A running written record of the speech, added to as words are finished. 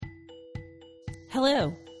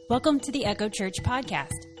Hello, welcome to the Echo Church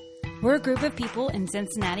podcast. We're a group of people in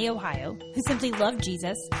Cincinnati, Ohio, who simply love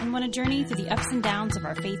Jesus and want to journey through the ups and downs of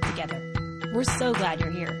our faith together. We're so glad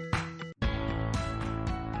you're here.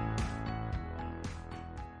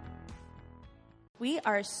 We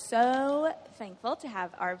are so thankful to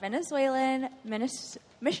have our Venezuelan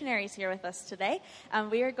missionaries here with us today.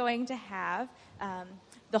 We are going to have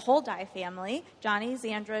the whole Dye family, Johnny,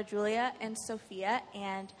 Xandra, Julia, and Sophia,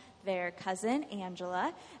 and their cousin,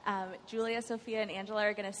 Angela. Julia, Sophia, and Angela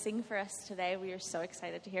are going to sing for us today. We are so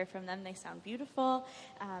excited to hear from them. They sound beautiful.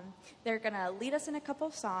 They're going to lead us in a couple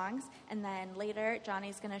of songs, and then later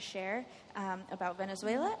Johnny's going to share about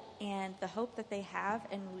Venezuela and the hope that they have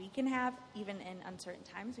and we can have even in uncertain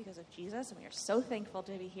times because of Jesus, and we are so thankful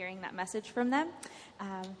to be hearing that message from them.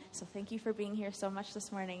 So thank you for being here so much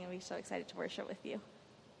this morning, and we're so excited to worship with you.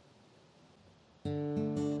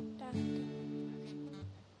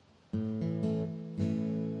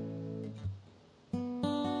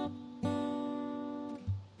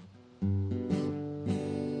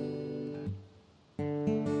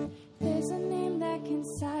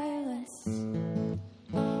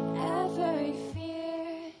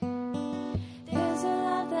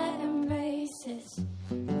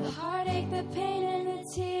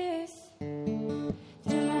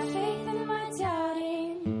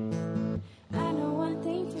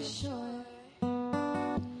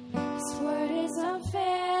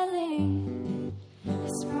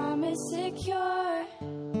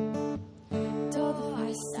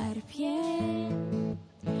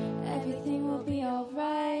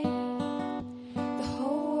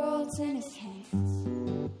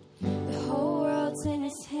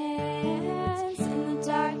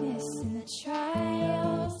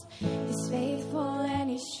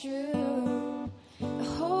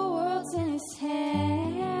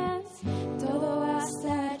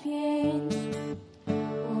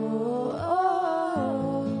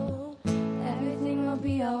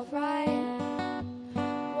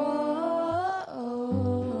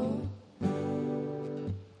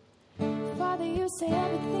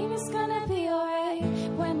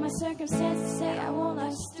 Circumstances say I won't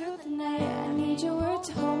last through the night. I need your word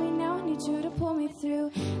to hold me now. I need you to pull me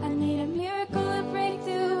through. I need a miracle, a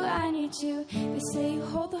breakthrough. I need you. They say you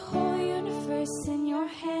hold the whole universe in your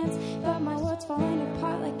hands, but my world's falling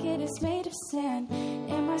apart like it is made of sand.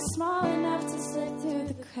 Am I small enough to slip through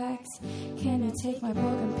the cracks? Can you take my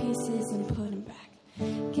broken pieces and put them back?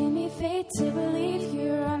 Give me faith to believe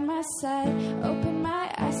you're on my side. Open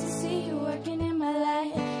my eyes to see you working in my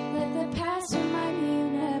life. Let the past remind me you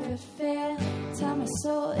never fail. Tell my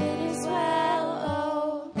soul it is well.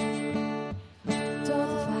 Oh,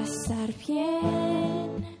 todo va a estar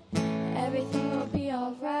bien. Everything will be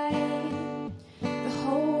alright. The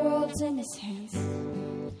whole world's in his hands.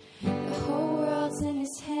 The whole world's in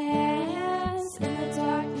his hands. In the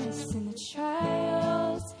darkness, in the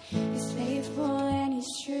trials, he's faithful and he's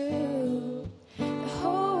true. The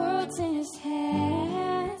whole world's in his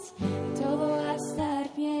hands. Todo va a estar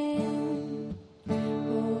bien.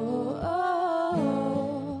 Oh, oh,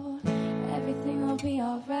 oh. Everything will be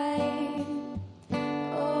alright.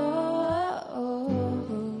 Oh, oh,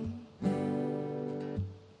 oh.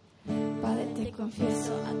 Padre, te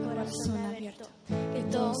confieso a corazón abierto que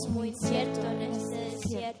todo es muy incierto en este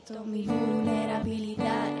desierto. Mi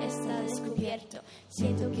vulnerabilidad está descubierto.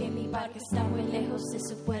 Siento que mi barca está muy lejos de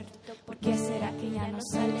su puerto. ¿Por qué será que ya no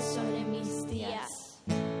sale sobre mis días?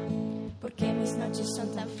 ¿Por qué mis noches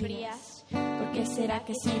son tan frías? ¿Por qué será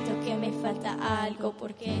que siento que me falta algo?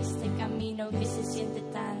 ¿Por qué este camino que se siente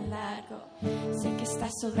tan largo? Sé que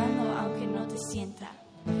estás sobrando aunque no te sienta.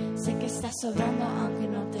 Sé que estás sobrando aunque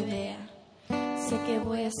no te vea. Sé que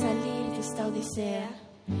voy a salir de esta odisea.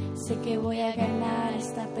 Sé que voy a ganar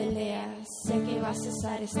esta pelea. Sé que va a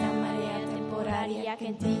cesar esta marea temporaria. Que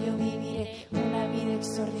en ti yo viviré una vida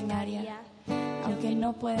extraordinaria. Aunque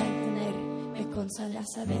no pueda entender, me consuela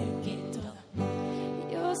saber que todo.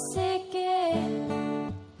 Yo sé que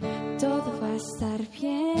todo va a estar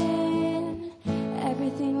bien.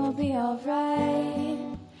 Everything will be alright.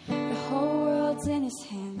 The whole world's in his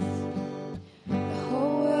hands. The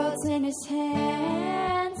whole world's in his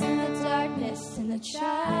hands. In the darkness, in the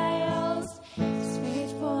trials, he's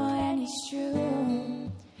faithful and he's true.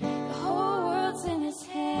 The whole world's in his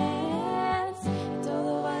hands.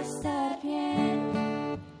 Todo va a estar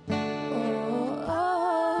bien. Oh,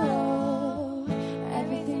 oh, oh.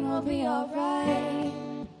 Everything will be alright.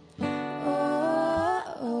 Oh,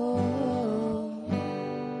 oh, oh.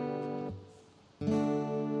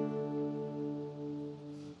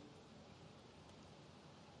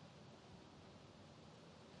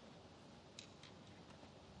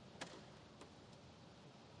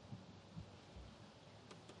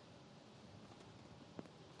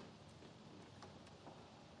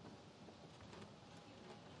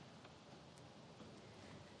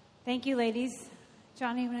 Thank you, ladies.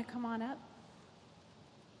 Johnny, you want to come on up?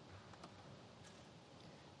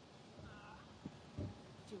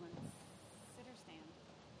 Do you want to sit or stand?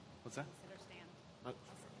 What's that? Sit or stand?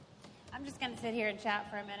 I'm just going to sit here and chat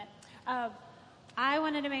for a minute. I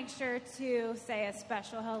wanted to make sure to say a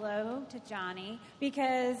special hello to Johnny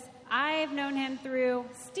because I've known him through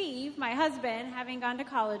Steve, my husband, having gone to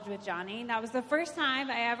college with Johnny. That was the first time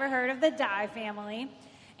I ever heard of the Dye family.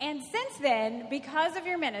 And since then, because of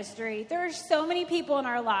your ministry, there are so many people in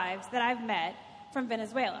our lives that I've met from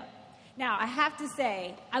Venezuela. Now, I have to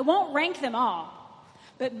say, I won't rank them all,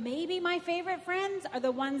 but maybe my favorite friends are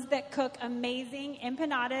the ones that cook amazing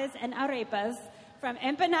empanadas and arepas from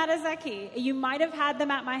Empanadas Aquí. You might have had them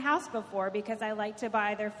at my house before because I like to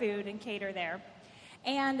buy their food and cater there.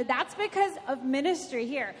 And that's because of ministry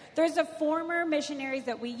here. There's a former missionaries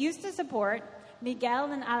that we used to support,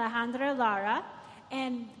 Miguel and Alejandra Lara,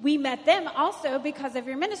 and we met them also because of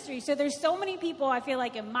your ministry. So there's so many people I feel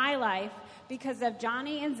like in my life because of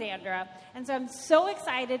Johnny and Zandra. And so I'm so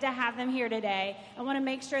excited to have them here today. I want to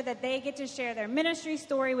make sure that they get to share their ministry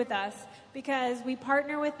story with us because we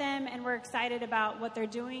partner with them and we're excited about what they're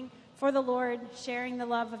doing for the Lord, sharing the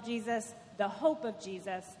love of Jesus, the hope of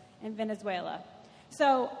Jesus in Venezuela.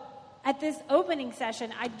 So at this opening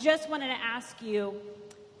session, I just wanted to ask you,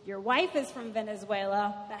 your wife is from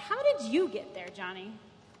Venezuela, but how did you get there, Johnny?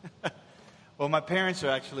 Well, my parents are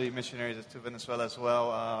actually missionaries to Venezuela as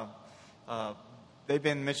well. They've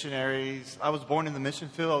been missionaries. I was born in the mission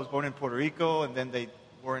field. I was born in Puerto Rico, and then they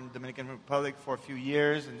were in the Dominican Republic for a few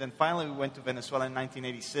years. And then finally we went to Venezuela in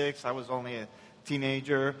 1986. I was only a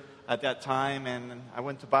teenager at that time, and I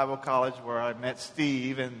went to Bible college where I met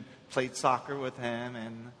Steve and played soccer with him.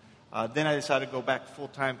 And then I decided to go back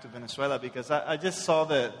full-time to Venezuela because I just saw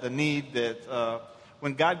the need that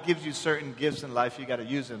when God gives you certain gifts in life, you got to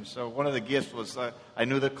use them. So one of the gifts was I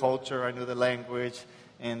knew the culture, I knew the language,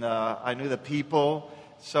 and I knew the people.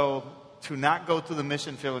 So to not go to the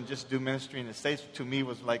mission field and just do ministry in the States, to me,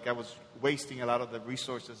 was like I was wasting a lot of the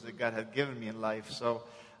resources that God had given me in life. So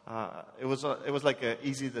it was like an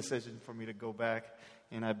easy decision for me to go back.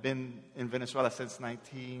 And I've been in Venezuela since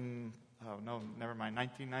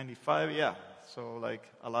 1995, yeah. So like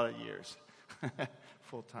a lot of years,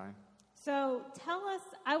 full time. So tell us,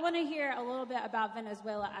 I want to hear a little bit about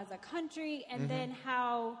Venezuela as a country and then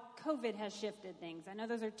how COVID has shifted things. I know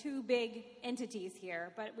those are two big entities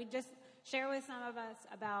here, but we just share with some of us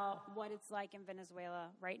about what it's like in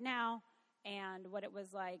Venezuela right now and what it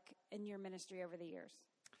was like in your ministry over the years.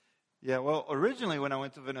 Yeah, well, originally when I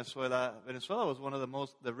went to Venezuela, Venezuela was one of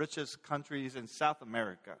the richest countries in South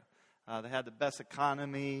America. They had the best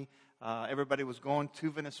economy. Everybody was going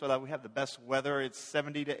to Venezuela. We have the best weather. It's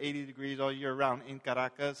 70 to 80 degrees all year round in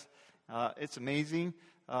Caracas. It's amazing.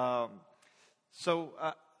 So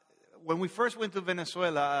when we first went to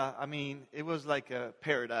Venezuela, I mean, it was like a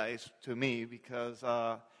paradise to me because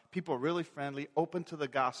people are really friendly, open to the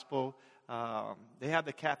gospel. They have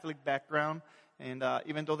the Catholic background. And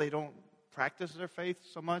even though they don't practice their faith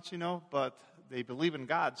so much, but they believe in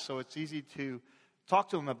God. So it's easy to talk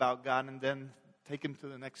to them about God and then take them to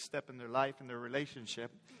the next step in their life and their relationship.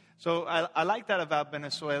 So I like that about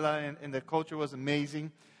Venezuela, and the culture was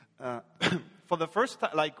amazing. For the first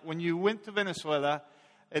time, like when you went to Venezuela,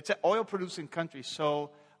 it's an oil-producing country. So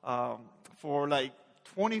for like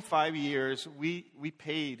 25 years, we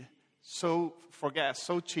paid for gas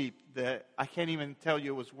so cheap that I can't even tell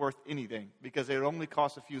you it was worth anything because it only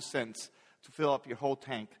cost a few cents to fill up your whole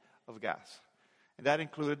tank of gas. And that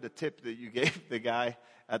included the tip that you gave the guy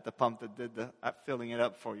at the pump that did the filling it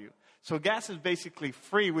up for you. So gas is basically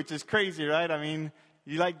free, which is crazy, right? I mean,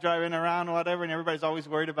 you like driving around or whatever, and everybody's always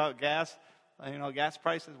worried about gas. Gas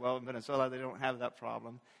prices. Well, in Venezuela, they don't have that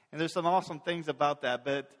problem. And there's some awesome things about that.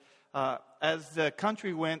 But as the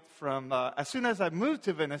country went from, as soon as I moved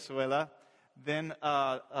to Venezuela, then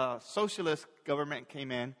socialist government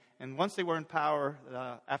came in. And once they were in power,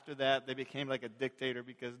 after that, they became like a dictator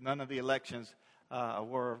because none of the elections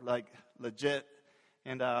were like legit.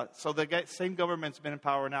 And so the same government's been in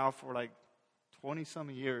power now for like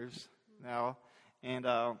 20-some years now. And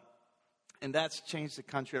that's changed the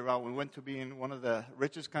country around. We went to being one of the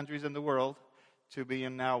richest countries in the world to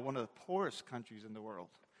being now one of the poorest countries in the world.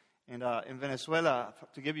 And in Venezuela,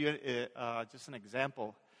 to give you just an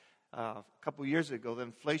example, a couple years ago, the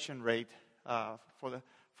inflation rate for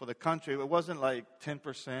the country, it wasn't like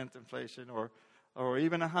 10% inflation or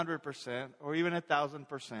even 100% or even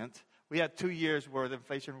 1,000%. We had 2 years where the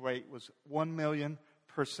inflation rate was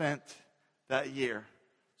 1,000,000% that year.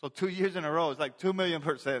 So 2 years in a row, it's like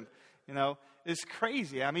 2,000,000%. It's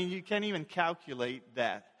crazy. I mean, you can't even calculate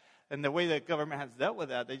that. And the way the government has dealt with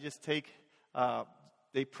that, they just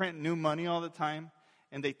they print new money all the time,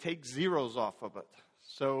 and they take zeros off of it.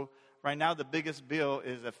 So right now, the biggest bill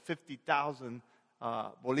is a 50,000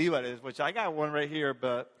 bolivares, which I got one right here,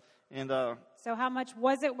 So how much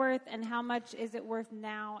was it worth, and how much is it worth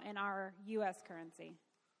now in our U.S. currency?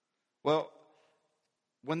 Well,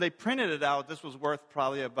 when they printed it out, this was worth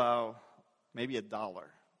probably about maybe $1,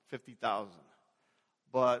 50,000.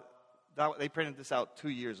 But they printed this out 2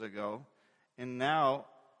 years ago, and now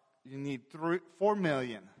you need 4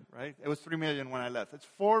 million, right? It was 3 million when I left. It's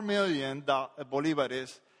 4 million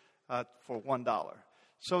bolivares for $1.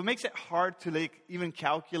 So it makes it hard to even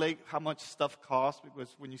calculate how much stuff costs,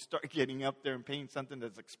 because when you start getting up there and paying something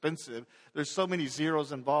that's expensive, there's so many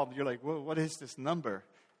zeros involved. You're like, well, what is this number?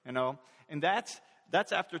 And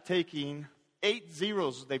that's after taking 8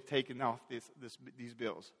 zeros they've taken off these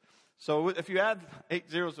bills. So if you add 8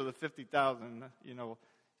 zeros to the 50,000, you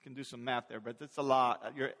can do some math there, but it's a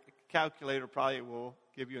lot. Your calculator probably will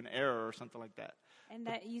give you an error or something like that. And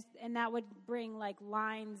that would bring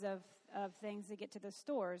lines of things to get to the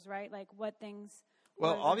stores, right? Like what things?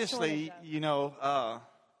 Well, obviously,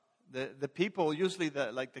 the people usually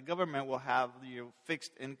the government will have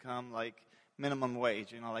fixed income minimum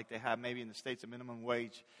wage, like they have maybe in the States a minimum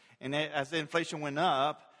wage, and as the inflation went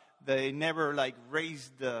up, they never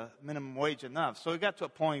raised the minimum wage enough. So it got to a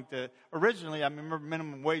point that originally, I remember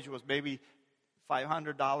minimum wage was maybe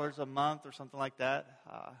 $500 a month or something like that,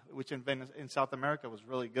 which in South America was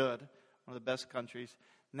really good, one of the best countries.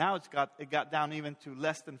 Now it got down even to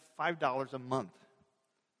less than $5 a month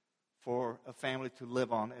for a family to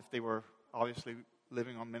live on if they were obviously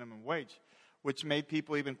living on minimum wage, which made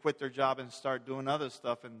people even quit their job and start doing other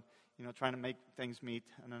stuff and trying to make things meet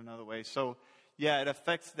in another way. So yeah, it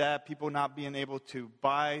affects that, people not being able to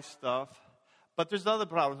buy stuff. But there's other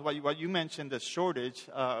problems. What you mentioned, the shortage,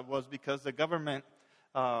 was because the government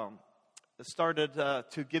started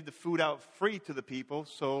to give the food out free to the people.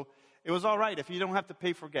 So it was all right if you don't have to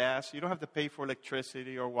pay for gas, you don't have to pay for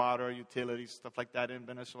electricity or water or utilities, stuff like that in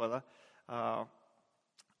Venezuela.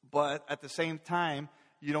 But at the same time,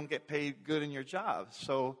 you don't get paid good in your job.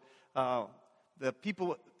 So the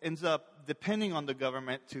people ends up depending on the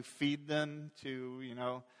government to feed them, to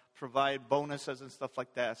provide bonuses and stuff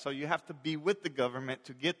like that. So you have to be with the government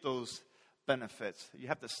to get those benefits. You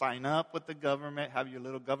have to sign up with the government, have your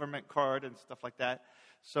little government card and stuff like that.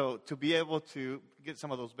 So to be able to get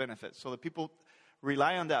some of those benefits. So the people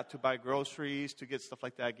rely on that to buy groceries, to get stuff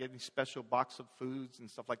like that, getting special box of foods and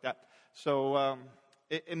stuff like that. So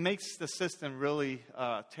it makes the system really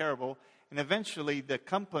terrible. And eventually the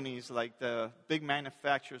companies, like the big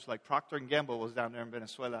manufacturers like Procter & Gamble was down there in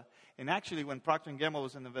Venezuela. And actually when Procter & Gamble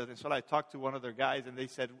was in Venezuela, I talked to one of their guys and they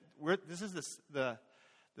said, this is the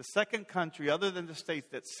second country other than the States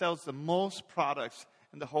that sells the most products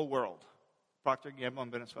in the whole world. Procter & Gamble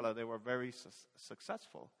in Venezuela, they were very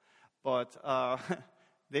successful. But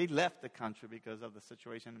they left the country because of the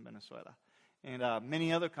situation in Venezuela. And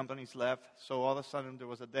many other companies left. So all of a sudden there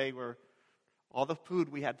was a day where all the food,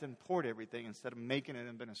 we had to import everything instead of making it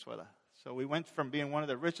in Venezuela. So we went from being one of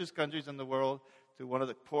the richest countries in the world to one of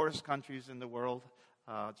the poorest countries in the world,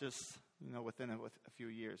 within a few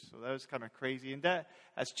years. So that was kind of crazy. And that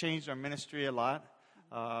has changed our ministry a lot.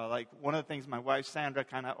 One of the things my wife Sandra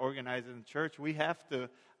kind of organized in church, we have to,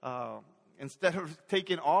 instead of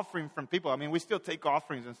taking offering from people, we still take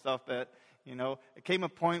offerings and stuff, but, it came a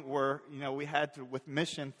point where, we had to, with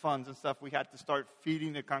mission funds and stuff, we had to start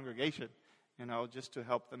feeding the congregation. Just to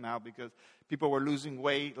help them out because people were losing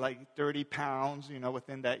weight, 30 pounds,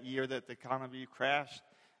 within that year that the economy crashed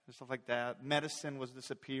and stuff like that. Medicine was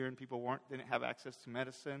disappearing. People didn't have access to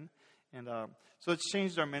medicine. And so it's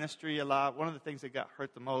changed our ministry a lot. One of the things that got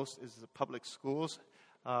hurt the most is the public schools.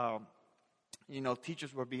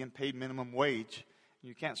 Teachers were being paid minimum wage.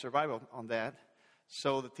 You can't survive on that.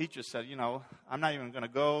 So the teachers said, I'm not even going to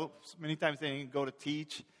go. Many times they didn't go to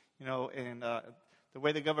teach, and the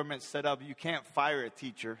way the government's set up, you can't fire a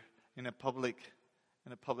teacher in a public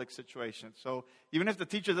situation. So even if the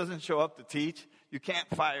teacher doesn't show up to teach, you can't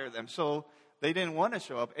fire them. So they didn't want to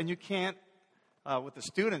show up. And you can't, with the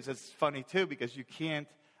students, it's funny too, because you can't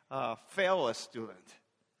fail a student.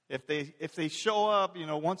 If they show up,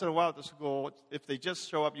 once in a while at the school, if they just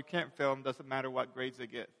show up, you can't fail them. Doesn't matter what grades they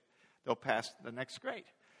get. They'll pass the next grade.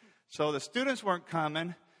 So the students weren't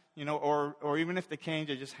coming, or even if they came,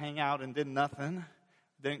 they just hang out and did nothing.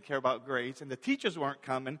 Didn't care about grades, and the teachers weren't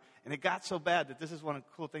coming, and it got so bad that this is one of the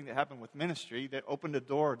cool things that happened with ministry that opened the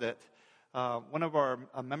door that one of our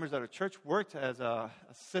members at our church worked as an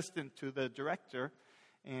assistant to the director,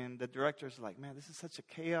 And the director's like, man, this is such a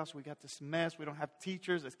chaos. We got this mess. We don't have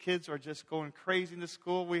teachers. The kids are just going crazy in the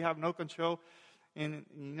school. We have no control. And,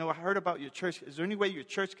 I heard about your church. Is there any way your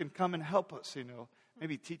church can come and help us,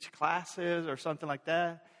 maybe teach classes or something like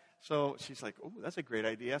that? So she's like, oh, that's a great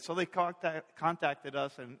idea. So they contacted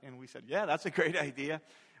us, and we said, yeah, that's a great idea.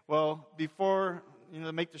 Well, before,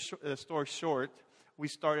 to make the story short, we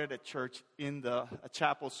started a church a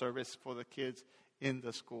chapel service for the kids in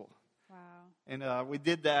the school. Wow. And we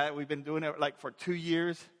did that. We've been doing it for 2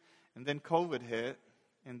 years, and then COVID hit,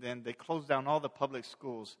 and then they closed down all the public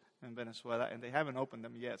schools in Venezuela, and they haven't opened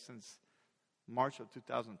them yet since March of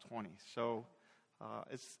 2020. So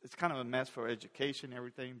it's kind of a mess for education and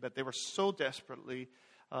everything, but they were so desperately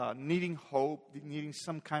needing hope, needing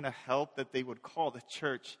some kind of help that they would call the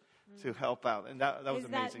church to help out, and that was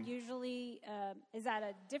amazing. Is that usually, is that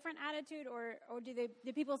a different attitude, or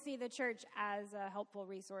do people see the church as a helpful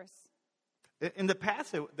resource? In the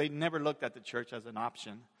past, they never looked at the church as an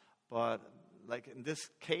option, but like in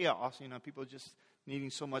this chaos, people just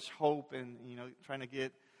needing so much hope and, trying to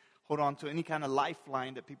hold on to any kind of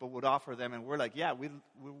lifeline that people would offer them. And we're like, yeah, we're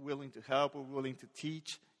willing to help. We're willing to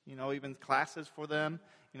teach, even classes for them.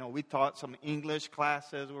 We taught some English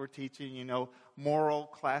classes. We were teaching, moral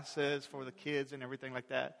classes for the kids and everything like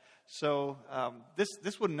that. So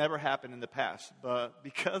this would never happen in the past. But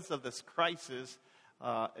because of this crisis,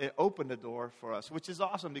 it opened the door for us, which is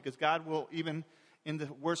awesome because God will, even in the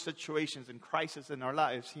worst situations and crisis in our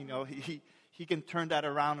lives, He can turn that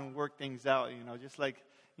around and work things out, just like,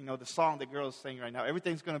 the song the girls sing right now.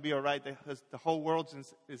 Everything's going to be all right. The whole world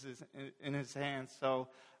is in His hands. So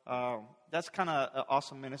that's kind of an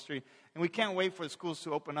awesome ministry. And we can't wait for the schools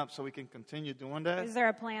to open up so we can continue doing that. Is there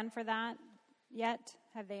a plan for that yet?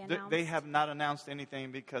 Have they announced? They have not announced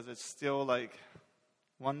anything because it's still like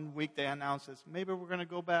 1 week they announce this. Maybe we're going to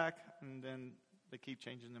go back, and then they keep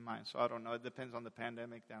changing their mind. So I don't know. It depends on the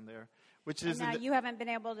pandemic down there. Now you haven't been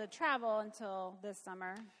able to travel until this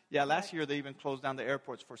summer. Yeah, last year they even closed down the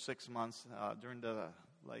airports for 6 months during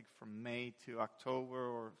from May to October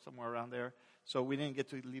or somewhere around there. So we didn't get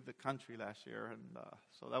to leave the country last year, and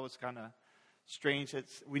so that was kind of strange.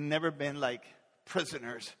 We've never been like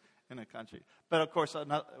prisoners in a country. But of course,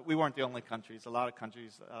 we weren't the only countries. A lot of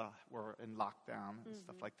countries were in lockdown and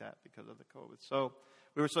stuff like that because of the COVID. So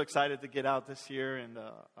we were so excited to get out this year and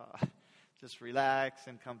just relax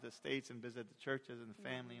and come to the States and visit the churches and the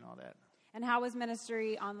family and all that. And how was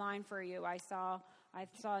ministry online for you? I saw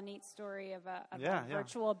a neat story of a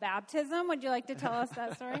virtual baptism. Would you like to tell us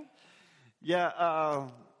that story? Yeah.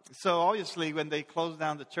 So obviously, when they closed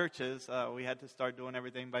down the churches, we had to start doing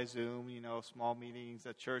everything by Zoom. Small meetings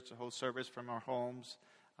at church, a whole service from our homes.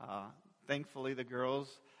 Thankfully, the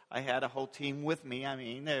girls, I had a whole team with me.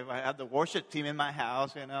 I had the worship team in my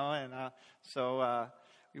house, and so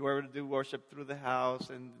we were able to do worship through the house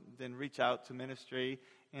and then reach out to ministry.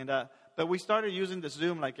 And but we started using the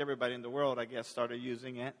Zoom like everybody in the world, I guess, started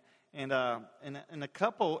using it. And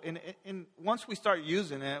once we started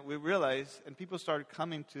using it, we realized, and people started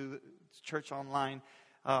coming to church online,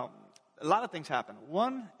 a lot of things happened.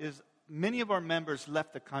 One is many of our members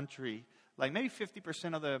left the country. Like maybe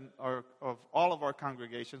 50% of them are of all of our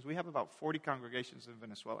congregations. We have about 40 congregations in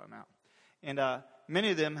Venezuela now. And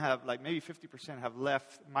many of them have, like maybe 50% have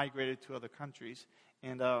migrated to other countries.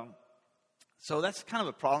 And so that's kind of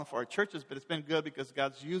a problem for our churches, but it's been good because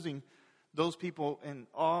God's using those people in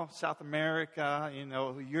all South America,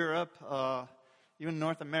 Europe, even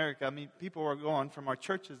North America. People are going from our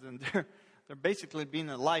churches, and they're basically being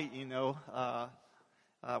a light,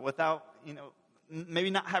 without, maybe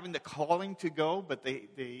not having the calling to go, but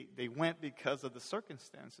they went because of the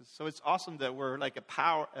circumstances. So it's awesome that we're like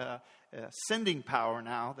a sending power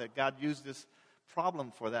now, that God used this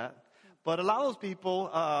problem for that. But a lot of those people,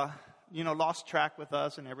 lost track with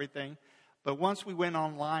us and everything. But once we went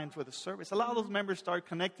online for the service, a lot of those members started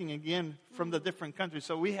connecting again from the different countries.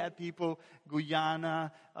 So we had people,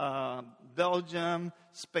 Guyana, Belgium,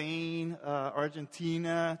 Spain,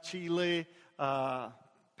 Argentina, Chile,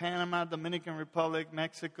 Panama, Dominican Republic,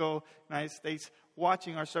 Mexico, United States,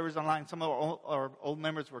 watching our service online. Some of our old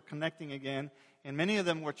members were connecting again. And many of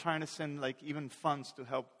them were trying to send even funds to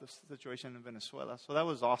help the situation in Venezuela. So that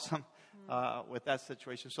was awesome with that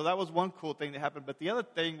situation. So that was one cool thing that happened. But the other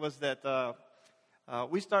thing was that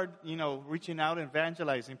we started, reaching out and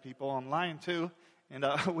evangelizing people online too. And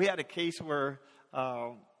we had a case where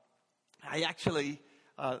I actually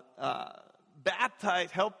helped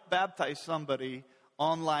baptize somebody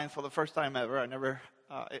online for the first time ever. I never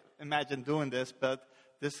imagined doing this, but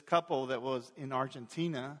this couple that was in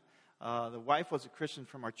Argentina, the wife was a Christian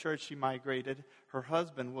from our church. She migrated. Her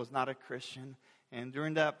husband was not a Christian. And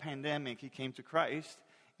during that pandemic, he came to Christ.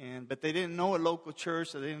 But they didn't know a local church,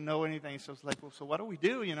 so they didn't know anything. So it's like, well, so what do we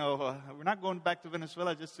do? We're not going back to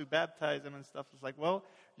Venezuela just to baptize them and stuff. It's like, well,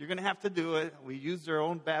 you're going to have to do it. We used their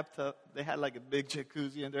own bathtub. They had like a big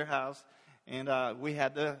jacuzzi in their house. And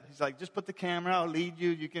he's like, just put the camera, I'll lead you.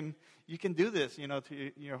 You can do this,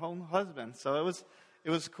 to your own husband. So it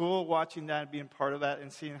was cool watching that, being part of that,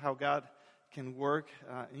 and seeing how God can work,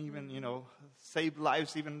 even, save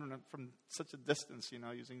lives even from such a distance,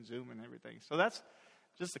 using Zoom and everything. So that's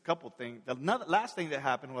just a couple things. The last thing that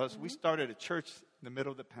happened was we started a church in the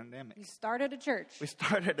middle of the pandemic. You started a church. We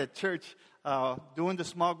started a church, doing the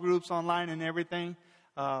small groups online and everything.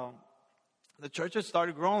 The churches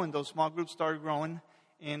started growing. Those small groups started growing.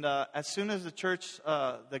 And as soon as the church,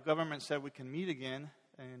 the government said we can meet again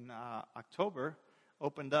in October,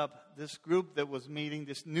 opened up this group that was meeting,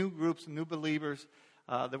 this new groups, new believers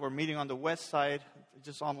that were meeting on the west side,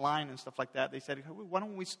 just online and stuff like that. They said, why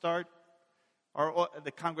don't we start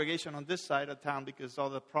the congregation on this side of town, because all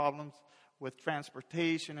the problems with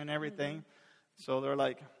transportation and everything. Mm-hmm. So they're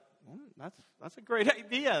like, that's a great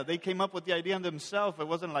idea. They came up with the idea themselves. It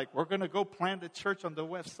wasn't like, we're going to go plant a church on the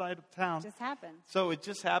west side of town. It just happened. So it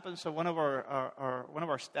just happened. So one of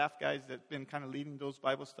our staff guys that's been kind of leading those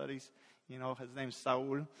Bible studies, his name's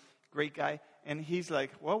Saul, great guy. And he's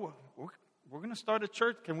like, well, we're going to start a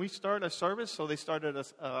church. Can we start a service? So they started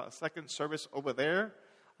a second service over there.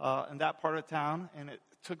 In that part of town, and it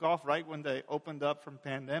took off right when they opened up from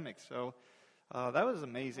pandemic. So that was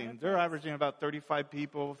amazing. They're averaging about 35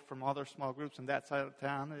 people from all their small groups in that side of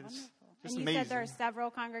town. It's just and you amazing. said there are several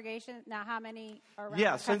congregations. Now, how many are around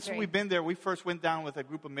Yeah, the country? since we've been there, we first went down with a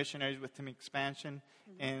group of missionaries with Team Expansion.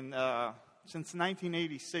 Mm-hmm. And since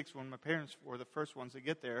 1986, when my parents were the first ones to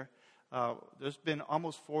get there, there's been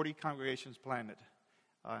almost 40 congregations planted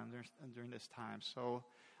during this time. So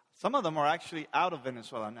some of them are actually out of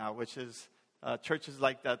Venezuela now, which is churches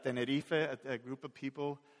like that. Tenerife, a group of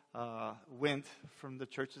people went from the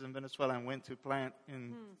churches in Venezuela and went to plant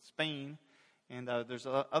in Spain. And there's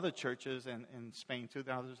other churches in Spain too.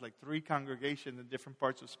 Now there's like 3 congregations in different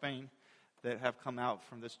parts of Spain that have come out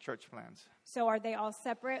from this church plans. So are they all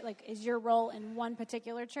separate? Like, is your role in one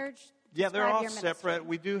particular church? Yeah, they're Describe all your ministry. separate.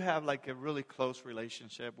 We do have like a really close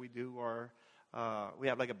relationship. We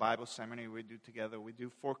have like a Bible seminary we do together. We do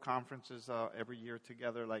 4 conferences every year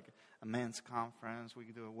together, like a men's conference. We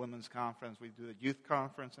do a women's conference. We do a youth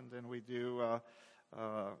conference, and then we do a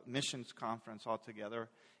missions conference all together.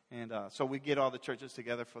 And so we get all the churches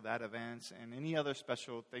together for that events and any other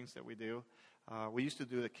special things that we do. We used to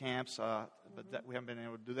do the camps, but we haven't been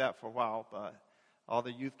able to do that for a while. But all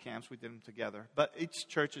the youth camps, we did them together. But each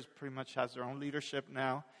church pretty much has their own leadership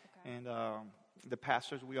now. Okay. And the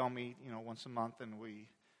pastors, we all meet, once a month, and we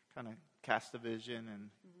kind of cast a vision.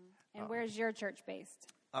 And where's your church based?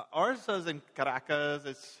 Ours is in Caracas.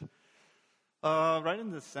 It's right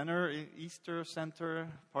in the center, Easter Center,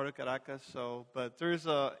 part of Caracas. But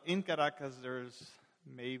in Caracas, there's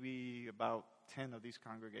maybe about 10 of these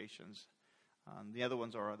congregations. The other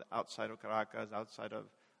ones are outside of Caracas, outside of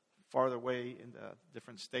farther away in the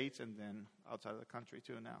different states, and then outside of the country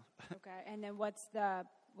too now. Okay, and then what's the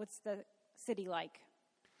city like?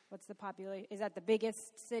 What's the population? Is that the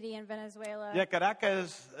biggest city in Venezuela? Yeah,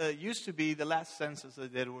 Caracas used to be, the last census they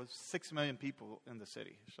did was 6 million people in the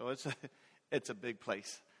city. So it's a big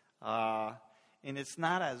place. And it's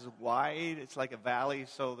not as wide. It's like a valley.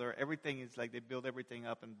 So everything is like they build everything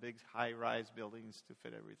up in big high-rise buildings to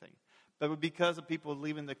fit everything. But because of people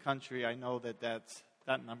leaving the country, I know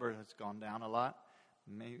that number has gone down a lot.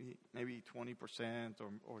 Maybe 20%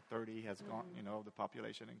 or 30% has gone, the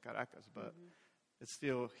population in Caracas. But it's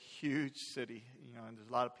still a huge city, and there's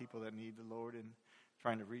a lot of people that need the Lord, and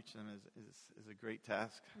trying to reach them is a great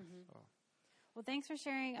task. So. Well, thanks for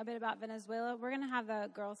sharing a bit about Venezuela. We're going to have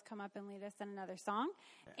the girls come up and lead us in another song.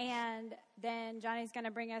 Yes. And then Johnny's going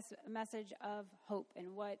to bring us a message of hope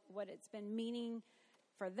and what it's been meaning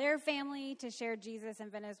for their family to share Jesus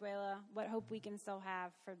in Venezuela, what hope we can still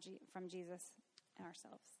have from Jesus and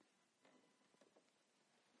ourselves.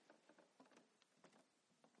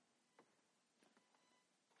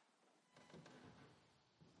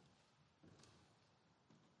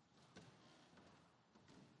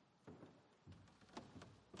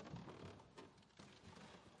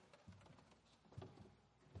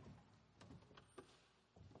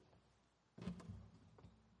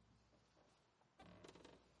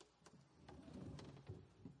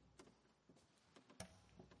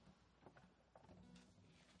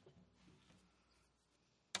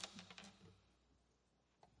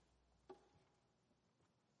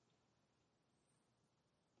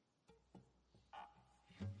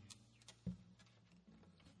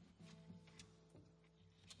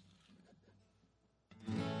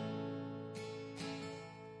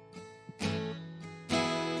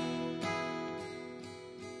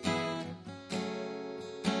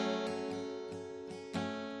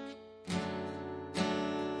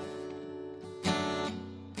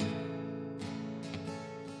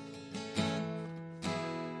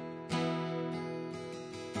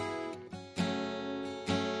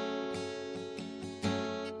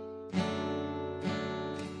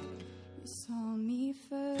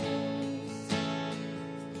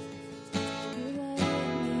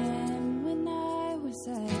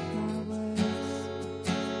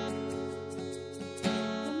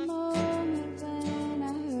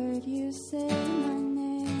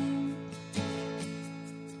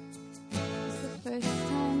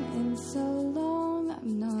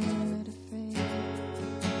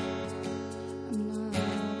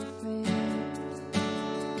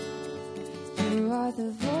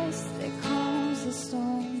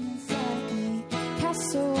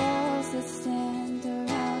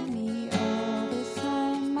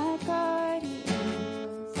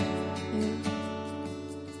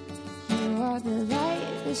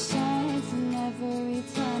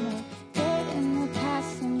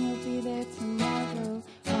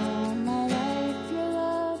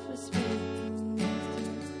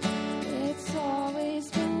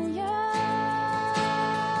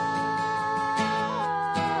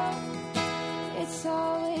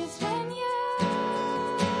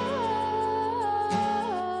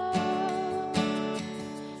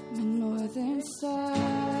 and soar.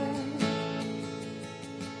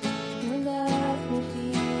 Your love will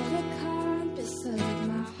be the compass of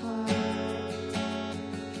my heart.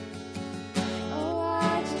 Oh,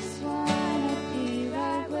 I just wanna be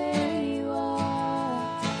right where you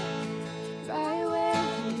are, right where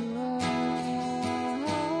you are.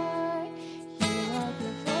 You are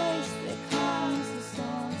the voice that calms the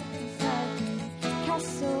storm inside me,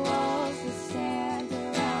 castle walls that stand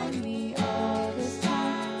around me all this time.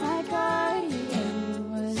 My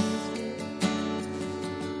guardian was you.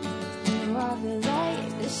 You are the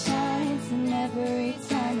light that shines in every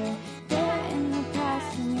tunnel. There in the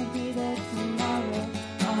past and you'll be there tomorrow.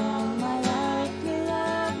 All my life your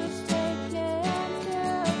love is taken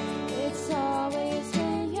through. It's always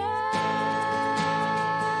been you.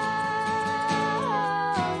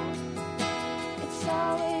 It's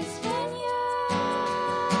always been you.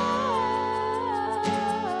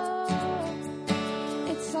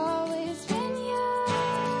 It's always been you.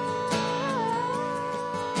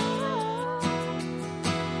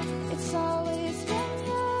 It's always been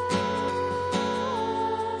you.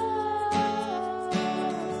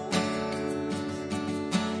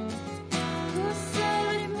 Who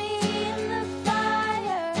set me in the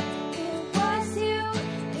fire? It was you.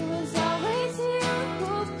 It was always you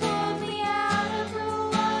who pulled me out of the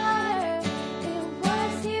water. It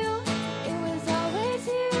was you. It was always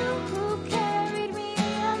you who carried me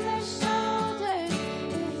on their shoulders.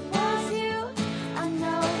 It was you. I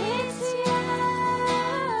know it's you.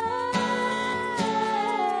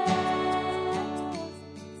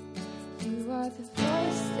 You are the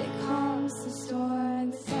voice that calms the storm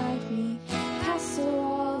inside me, past the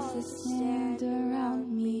walls that stand around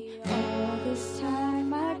me. All this time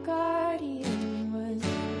my guardian was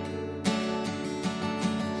you.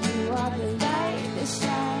 You are the light that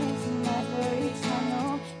shines in every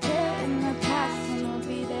tunnel. There in the past and will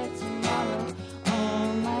be there tomorrow.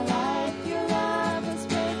 All my life your love is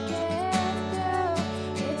breaking through.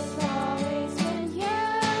 It's always been you.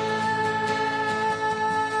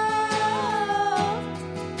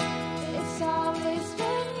 It's always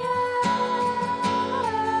been you.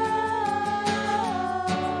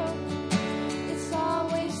 It's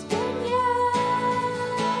always been you.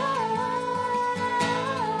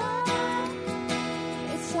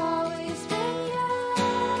 It's always been you.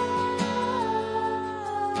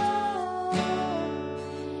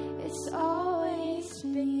 It's always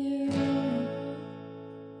been you.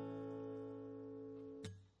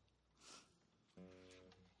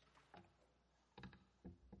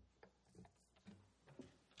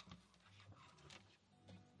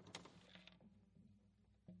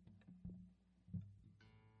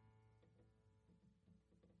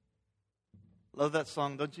 Love that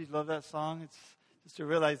song. Don't you love that song? It's just to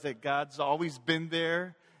realize that God's always been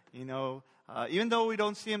there. You know, even though we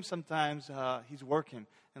don't see him sometimes, he's working.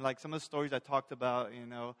 And like some of the stories I talked about, you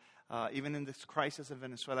know, even in this crisis in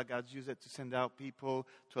Venezuela, God's used it to send out people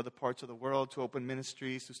to other parts of the world, to open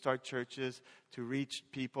ministries, to start churches, to reach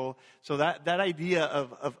people. So that idea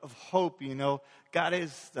of hope, you know, God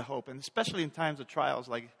is the hope. And especially in times of trials,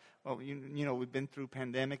 like, well, you know, we've been through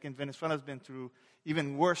pandemic, and Venezuela's been through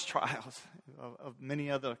even worse trials of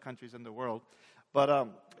many other countries in the world. But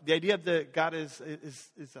the idea of that God is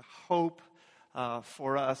a hope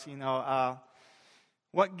for us, you know.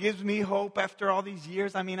 What gives me hope after all these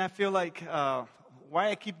years? I mean, I feel like why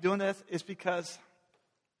I keep doing this is because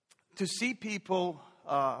to see people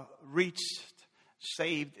reached,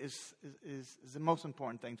 saved is the most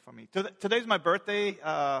important thing for me. Today's my birthday.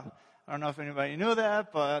 I don't know if anybody knew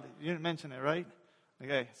that, but you didn't mention it, right?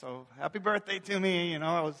 Okay, so happy birthday to me. You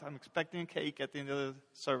know, I'm expecting a cake at the end of the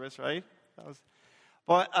service, right?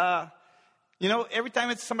 But you know, every time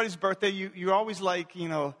it's somebody's birthday, you're always like, you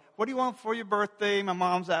know, what do you want for your birthday? My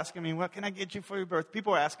mom's asking me, what can I get you for your birthday?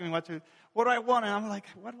 People are asking me what do I want? And I'm like,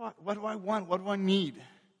 what do I want? What do I need?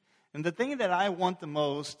 And the thing that I want the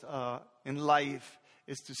most in life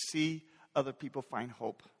is to see other people find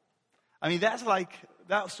hope. I mean, that's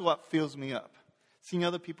what fills me up. Seeing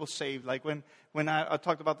other people saved. Like when I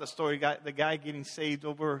talked about the story, the guy getting saved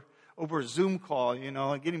over a Zoom call, you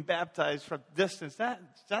know, and getting baptized from distance.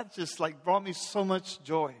 That just like brought me so much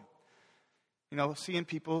joy. You know, seeing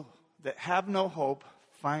people that have no hope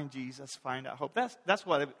find Jesus, find out hope. That's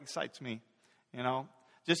what excites me. You know,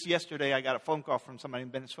 just yesterday I got a phone call from somebody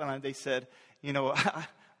in Venezuela, and they said, you know,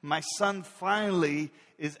 my son finally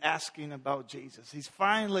is asking about Jesus. He's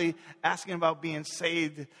finally asking about being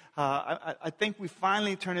saved. I think we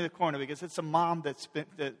finally turned the corner because it's a mom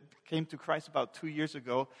that came to Christ about 2 years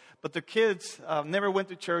ago. But their kids never went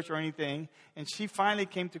to church or anything. And she finally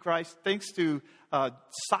came to Christ thanks to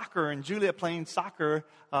soccer and Julia playing soccer.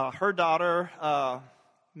 Her daughter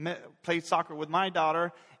played soccer with my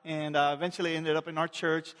daughter and eventually ended up in our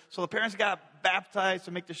church. So the parents got baptized,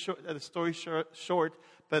 to make the story short.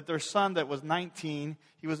 But their son that was 19,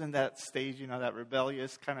 he was in that stage, that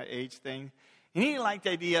rebellious kind of age thing. And he didn't like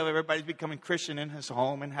the idea of everybody's becoming Christian in his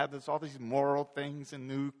home and have all these moral things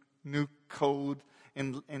and new code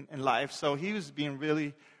in life. So he was being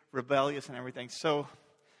really rebellious and everything. So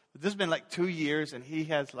this has been like 2 years, and he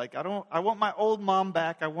has I want my old mom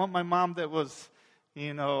back. I want my mom that was,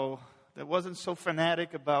 that wasn't so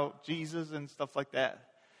fanatic about Jesus and stuff like that.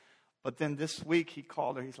 But then this week he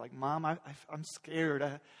called her. He's like, Mom, I'm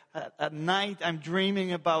scared. At night I'm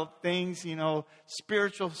dreaming about things,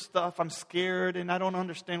 spiritual stuff. I'm scared and I don't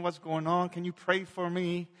understand what's going on. Can you pray for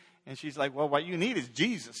me? And she's like, well, what you need is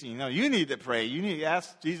Jesus. You need to pray. You need to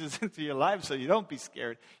ask Jesus into your life so you don't be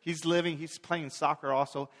scared. He's playing soccer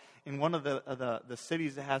also in one of the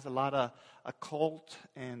cities that has a lot of occult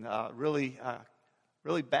and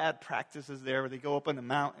really bad practices there, where they go up on the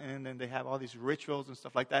mountain and they have all these rituals and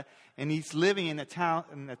stuff like that. And he's living in a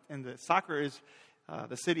town, and the soccer is,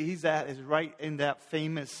 the city he's at is right in that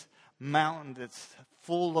famous mountain that's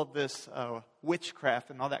full of this witchcraft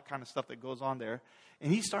and all that kind of stuff that goes on there.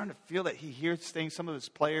 And he's starting to feel that he hears things. Some of his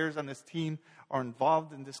players on this team are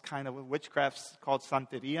involved in this kind of witchcraft called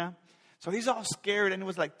Santeria. So he's all scared, and it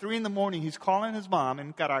was like 3 a.m. He's calling his mom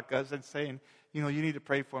in Caracas and saying, you need to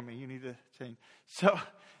pray for me. You need to change. So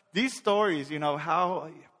these stories, how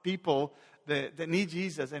people that need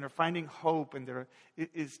Jesus and are finding hope, and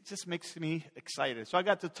it just makes me excited. So I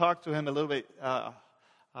got to talk to him a little bit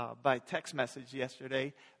by text message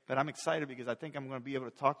yesterday, but I'm excited because I think I'm going to be able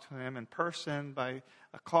to talk to him in person by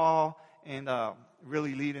a call and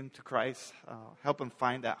really lead him to Christ, help him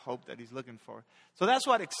find that hope that he's looking for. So that's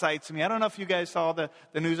what excites me. I don't know if you guys saw the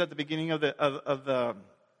news at the beginning of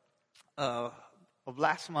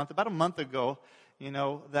last month, about a month ago,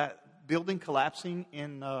 that building collapsing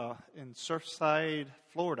in Surfside,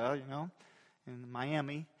 Florida, in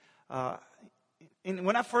Miami. And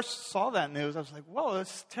when I first saw that news, I was like, whoa,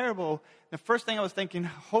 that's terrible. The first thing I was thinking,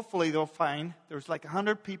 hopefully they'll find, there was like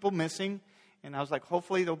 100 people missing. And I was like,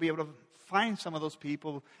 hopefully they'll be able to find some of those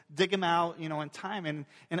people, dig them out, in time. And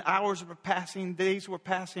hours were passing, days were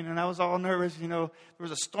passing, and I was all nervous. There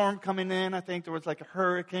was a storm coming in. I think there was like a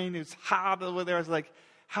hurricane. It was hot over there. I was like,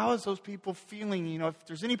 how is those people feeling? If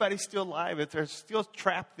there's anybody still alive, if they're still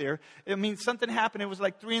trapped there. I mean, something happened. It was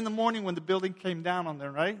like 3 a.m. when the building came down on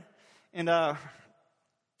them, right? And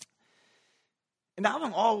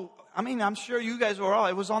I'm sure you guys were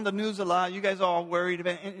it was on the news a lot. You guys are all worried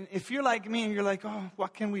about it. And if you're like me and you're like, oh,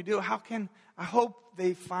 what can we do? I hope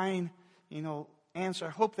they find, answer. I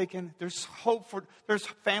hope they can, there's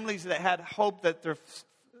families that had hope that their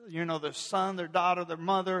son, their daughter, their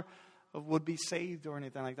mother would be saved or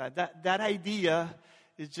anything like that. That idea,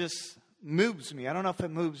 it just moves me. I don't know if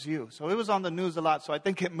it moves you. So it was on the news a lot. So I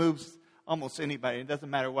think it moves almost anybody. It doesn't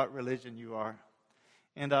matter what religion you are.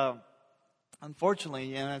 And,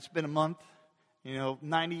 unfortunately, it's been a month.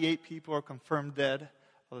 98 people are confirmed dead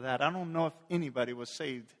of that. I don't know if anybody was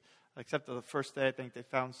saved, except for the first day. I think they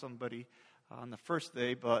found somebody on the first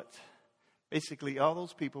day, but basically all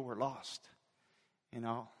those people were lost. And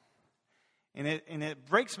it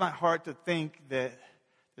breaks my heart to think that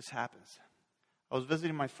this happens. I was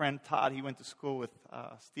visiting my friend Todd. He went to school with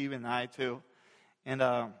Steve and I too, and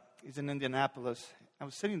he's in Indianapolis. I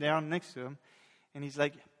was sitting down next to him, and he's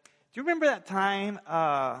like, do you remember that time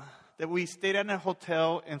that we stayed at a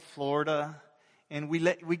hotel in Florida, and we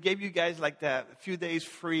gave you guys like that a few days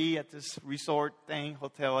free at this resort thing,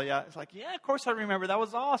 hotel? Yeah, it's like, yeah, of course I remember. That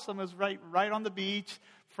was awesome. It was right on the beach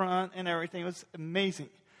front and everything. It was amazing.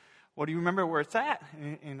 Well, do you remember where it's at?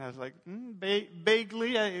 And I was like,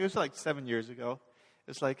 vaguely. It was like 7 years ago.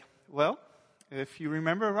 It's like, well, if you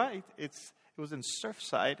remember right, it was in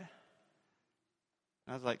Surfside.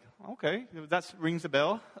 I was like, okay, that rings a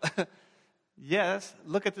bell. Yes,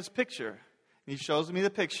 look at this picture. And he shows me the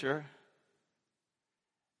picture.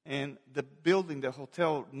 And the building, the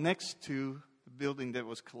hotel next to the building that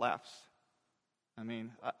was collapsed. I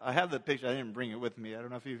mean, I have the picture. I didn't bring it with me. I don't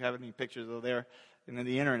know if you have any pictures over there in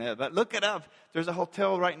the internet. But look it up. There's a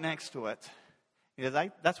hotel right next to it.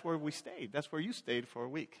 That's where we stayed. That's where you stayed for a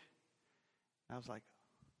week. And I was like,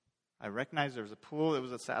 I recognized there was a pool. It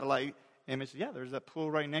was a satellite image. Yeah, there's that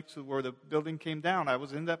pool right next to where the building came down. I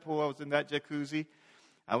was in that pool. I was in that jacuzzi.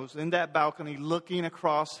 I was in that balcony looking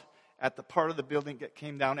across at the part of the building that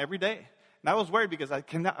came down every day. And I was worried because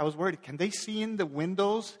I was worried, can they see in the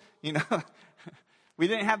windows? You know, we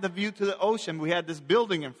didn't have the view to the ocean. We had this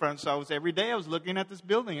building in front. So every day I was looking at this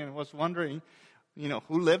building and was wondering, you know,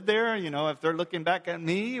 who lived there? You know, if they're looking back at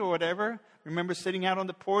me or whatever. Remember sitting out on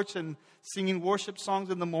the porch and singing worship songs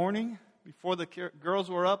in the morning before the girls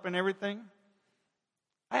were up and everything.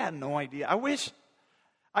 I had no idea. I wish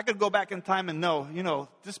I could go back in time and know, you know,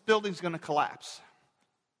 this building's going to collapse.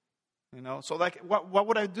 You know, so like, what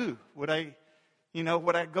would I do? Would I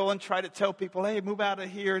go and try to tell people, hey, move out of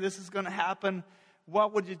here, this is going to happen?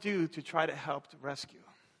 What would you do to try to help to rescue?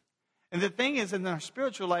 And the thing is, in our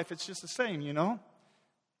spiritual life, it's just the same, you know.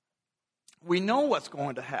 We know what's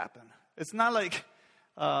going to happen. It's not like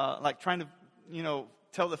trying to, you know,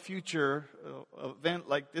 tell the future event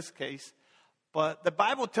like this case. But the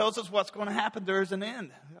Bible tells us what's going to happen. There is an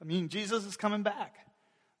end. I mean, Jesus is coming back.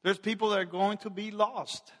 There's people that are going to be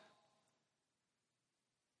lost.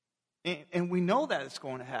 And we know that it's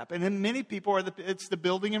going to happen. And many people it's the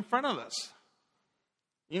building in front of us.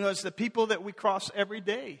 You know, it's the people that we cross every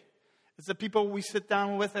day. It's the people we sit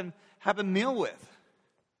down with and have a meal with.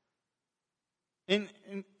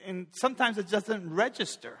 And sometimes it doesn't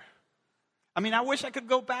register. I mean, I wish I could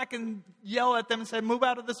go back and yell at them and say, move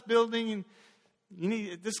out of this building. And you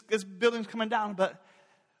need this building's coming down. But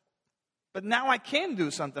now I can do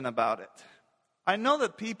something about it. I know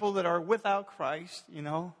that people that are without Christ, you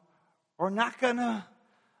know, it's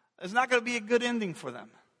not gonna be a good ending for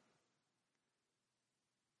them.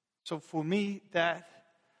 So for me,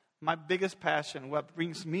 my biggest passion, what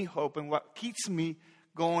brings me hope and what keeps me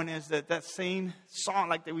going is that same song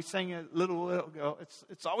like that we sang a little while ago.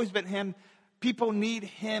 It's always been Him. People need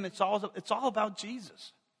Him. It's all about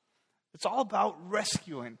Jesus. It's all about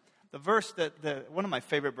rescuing. The verse one of my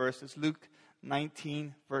favorite verses, Luke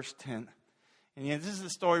 19, verse 10. And this is the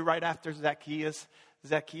story right after Zacchaeus.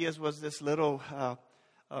 Zacchaeus was this little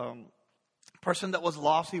person that was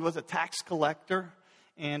lost. He was a tax collector.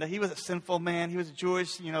 And he was a sinful man. He was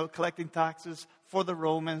Jewish, you know, collecting taxes for the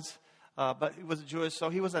Romans. But he was Jewish, so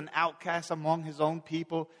he was an outcast among his own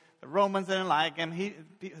people. The Romans didn't like him.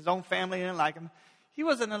 His own family didn't like him. He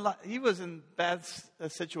was in bad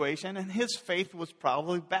situation, and his faith was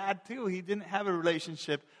probably bad too. He didn't have a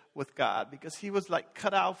relationship with God because he was like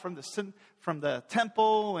cut out from the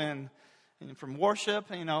temple and from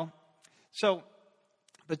worship, you know. So,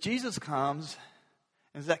 but Jesus comes,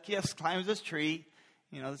 and Zacchaeus climbs this tree.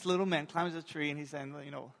 You know, this little man climbs the tree, and he's saying,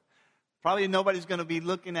 you know, probably nobody's going to be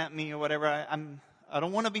looking at me or whatever. I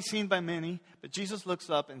don't want to be seen by many. But Jesus looks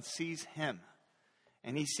up and sees him.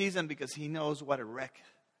 And he sees him because he knows what a wreck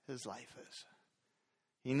his life is.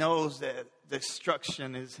 He knows that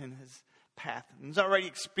destruction is in his path. And he's already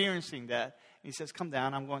experiencing that. And he says, come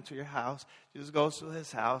down, I'm going to your house. Jesus goes to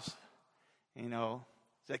his house. You know,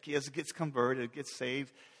 Zacchaeus gets converted, gets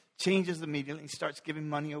saved, changes immediately, starts giving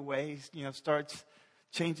money away, you know, starts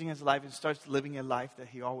changing his life and starts living a life that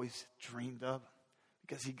he always dreamed of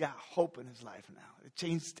because he got hope in his life now. It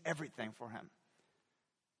changed everything for him.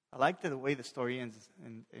 I like the way the story ends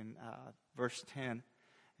in verse 10.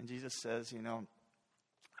 And Jesus says, you know,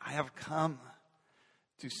 I have come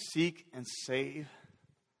to seek and save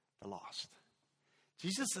the lost.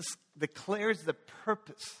 Jesus declares the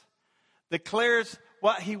purpose, declares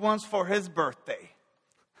what he wants for his birthday,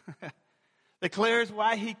 declares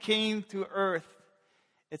why he came to earth.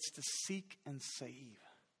 It's to seek and save.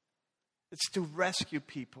 It's to rescue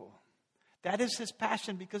people. That is his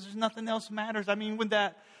passion because there's nothing else matters. I mean, when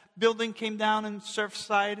that building came down in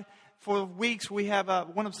Surfside, for weeks we have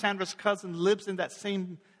one of Sandra's cousins lives in that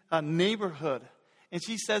same neighborhood. And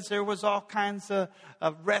she says there was all kinds of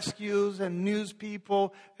rescues and news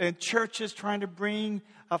people and churches trying to bring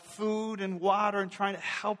food and water and trying to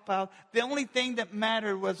help out. The only thing that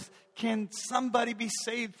mattered was, can somebody be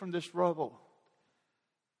saved from this rubble?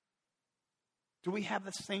 Do we have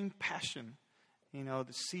the same passion, you know,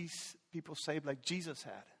 to see people saved like Jesus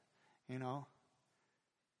had, you know?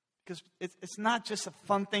 Because it's not just a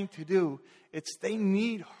fun thing to do. They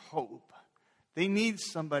need hope. They need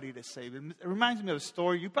somebody to save. It reminds me of a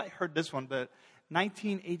story. You probably heard this one, but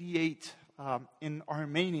 1988 in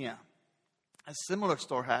Armenia, a similar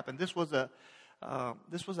story happened. This was an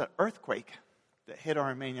earthquake that hit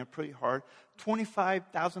Armenia pretty hard.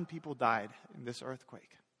 25,000 people died in this earthquake.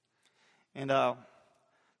 And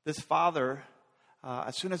this father,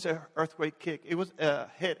 as soon as the earthquake hit, it was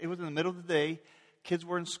in the middle of the day. Kids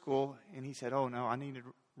were in school, and he said, oh, no, I need to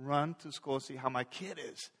run to school and see how my kid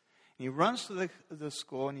is. And he runs to the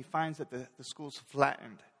school, and he finds that the school's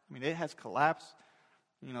flattened. I mean, it has collapsed.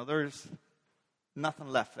 You know, there's nothing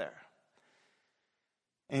left there.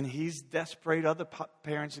 And he's desperate. Other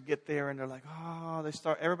parents get there and they're like, oh,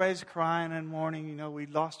 everybody's crying and mourning. We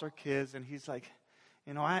lost our kids. And he's like,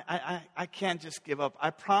 I can't just give up. I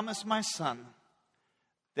promised my son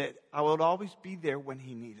that I would always be there when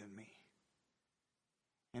he needed me.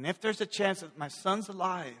 And if there's a chance that my son's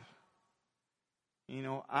alive,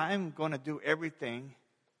 I'm going to do everything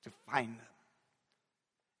to find them.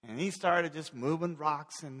 And he started just moving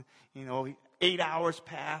rocks, and 8 hours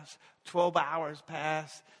passed, 12 hours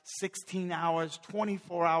passed, 16 hours,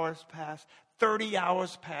 24 hours passed, 30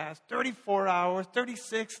 hours passed, 34 hours,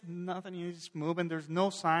 36, nothing. He's just moving. There's no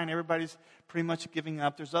sign. Everybody's pretty much giving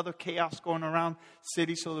up. There's other chaos going around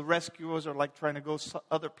city, so the rescuers are like trying to go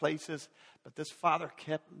other places. But this father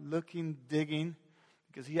kept looking, digging,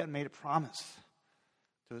 because he had made a promise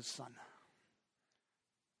to his son.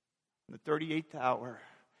 In the 38th hour,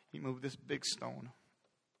 he moved this big stone.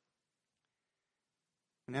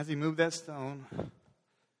 And as he moved that stone,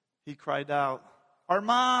 he cried out,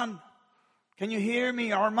 Armand, can you hear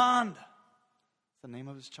me, Armand? It's the name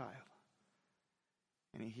of his child.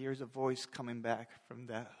 And he hears a voice coming back from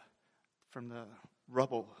the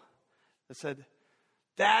rubble that said,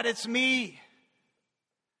 Dad, it's me.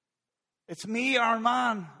 It's me,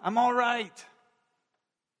 Armand. I'm all right.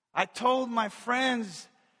 I told my friends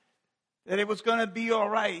that it was going to be all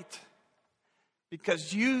right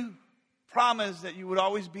because you promised that you would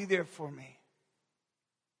always be there for me.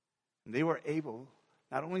 And they were able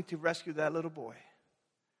not only to rescue that little boy,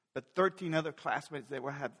 but 13 other classmates that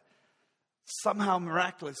had somehow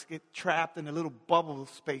miraculous get trapped in a little bubble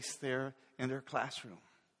space there in their classroom.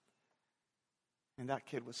 And that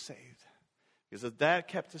kid was saved because the dad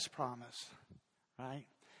kept his promise, right?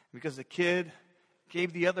 Because the kid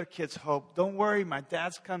gave the other kids hope. Don't worry, my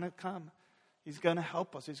dad's going to come. He's going to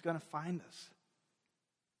help us. He's going to find us.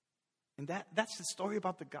 And that's the story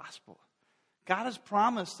about the gospel. God has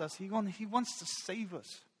promised us. He wants to save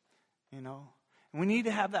us, And we need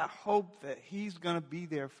to have that hope that He's going to be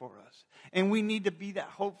there for us. And we need to be that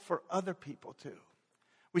hope for other people too.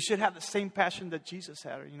 We should have the same passion that Jesus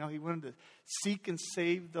had. He wanted to seek and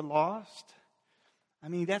save the lost. I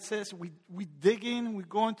mean, that's it. We dig in, we're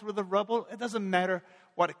going through the rubble. It doesn't matter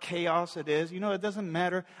what a chaos it is. It doesn't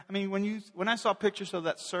matter. I mean, when I saw pictures of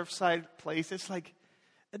that Surfside place, it's like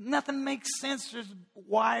nothing makes sense. There's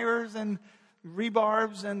wires and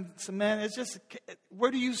rebarbs and cement. It's just, where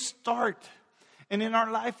do you start? And in our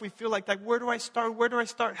life, we feel like where do I start? Where do I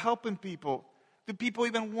start helping people? Do people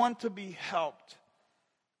even want to be helped?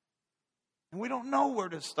 And we don't know where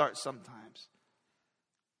to start sometimes.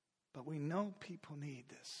 But we know people need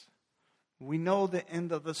this. We know the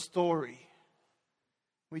end of the story.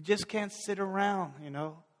 We just can't sit around,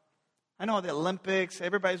 I know the Olympics,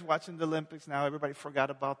 everybody's watching the Olympics now. Everybody forgot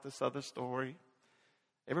about this other story.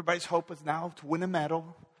 Everybody's hope is now to win a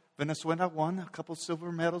medal. Venezuela won a couple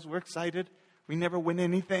silver medals. We're excited. We never win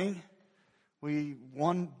anything. We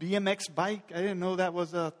won BMX bike. I didn't know that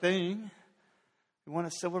was a thing. We won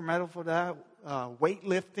a silver medal for that.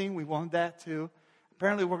 Weightlifting, we won that too.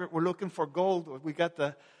 Apparently, we're looking for gold. We got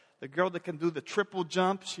the girl that can do the triple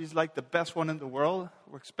jump. She's like the best one in the world.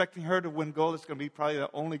 We're expecting her to win gold. It's going to be probably the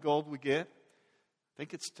only gold we get. I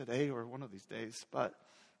think it's today or one of these days. But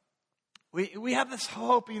we have this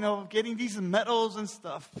hope, of getting these medals and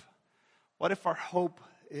stuff. What if our hope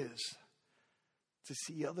is to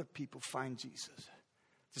see other people find Jesus?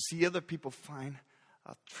 To see other people find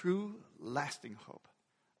a true, lasting hope.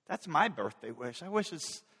 That's my birthday wish. I wish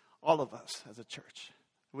it's all of us as a church.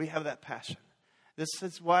 We have that passion. This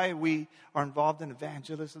is why we are involved in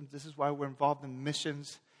evangelism. This is why we're involved in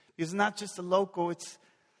missions. Because it's not just the local. It's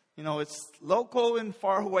local and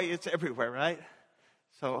far away. It's everywhere, right?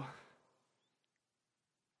 So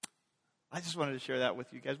I just wanted to share that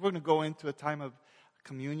with you guys. We're going to go into a time of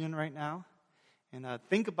communion right now. And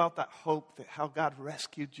think about that hope, that how God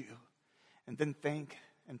rescued you. And then think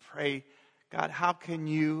and pray, God, how can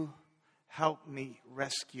you help me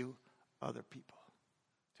rescue other people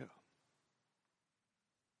too?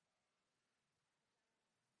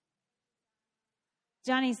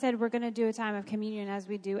 Johnny said we're going to do a time of communion as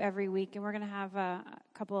we do every week, and we're going to have a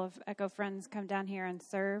couple of Echo friends come down here and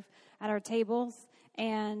serve at our tables,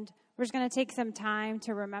 and we're just going to take some time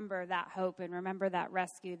to remember that hope and remember that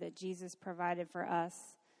rescue that Jesus provided for us.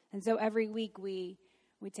 And so every week we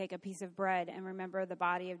take a piece of bread and remember the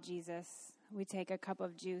body of Jesus. We take a cup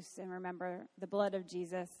of juice and remember the blood of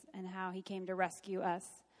Jesus and how He came to rescue us.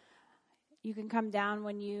 You can come down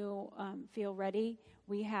when you feel ready.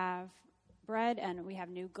 We have bread and we have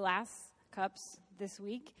new glass cups this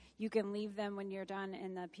week. You can leave them when you're done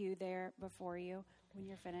in the pew there before you when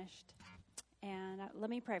you're finished. And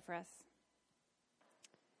let me pray for us.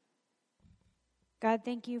 God,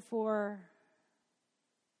 thank you for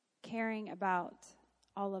caring about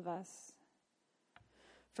all of us,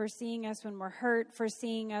 for seeing us when we're hurt, for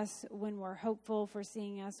seeing us when we're hopeful, for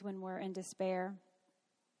seeing us when we're in despair.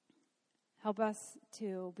 Help us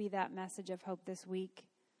to be that message of hope this week.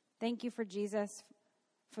 Thank you for Jesus,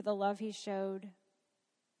 for the love he showed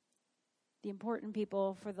the important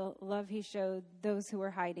people, for the love he showed those who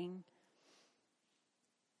were hiding.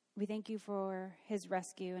 We thank you for his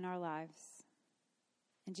rescue in our lives.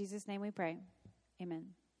 In Jesus' name we pray. Amen.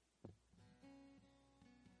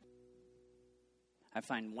 I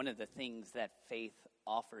find one of the things that faith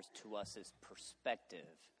offers to us is perspective,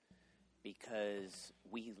 because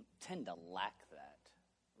we tend to lack that,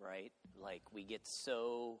 right? Like, we get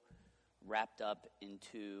so wrapped up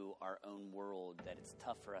into our own world that it's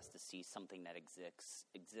tough for us to see something that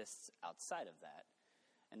exists outside of that.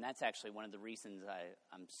 And that's actually one of the reasons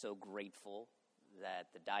I'm so grateful that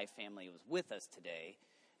the Dye family was with us today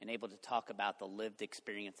and able to talk about the lived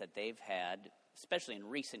experience that they've had, especially in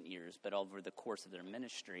recent years, but over the course of their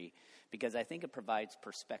ministry, because I think it provides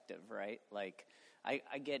perspective, right? Like, I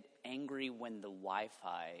get angry when the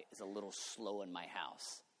Wi-Fi is a little slow in my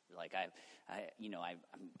house. Like,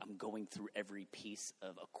 I'm going through every piece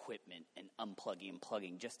of equipment and unplugging and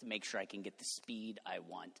plugging just to make sure I can get the speed I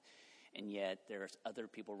want. And yet there's other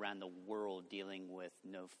people around the world dealing with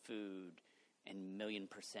no food and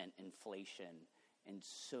 1,000,000% inflation and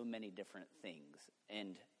so many different things.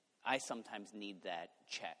 And I sometimes need that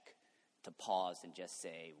check to pause and just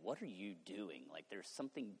say, what are you doing? Like, there's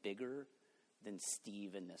something bigger than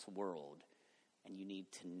Steve in this world, and you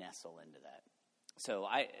need to nestle into that. So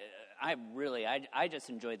I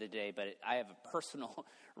just enjoyed the day, but I have a personal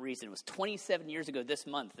reason. It was 27 years ago this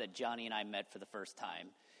month that Johnny and I met for the first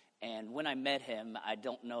time. And when I met him, I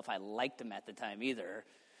don't know if I liked him at the time either,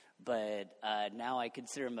 but now I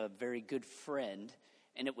consider him a very good friend.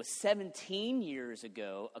 And it was 17 years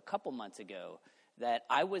ago, a couple months ago, that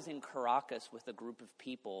I was in Caracas with a group of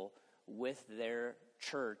people with their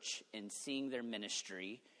church and seeing their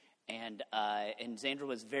ministry. And Xandra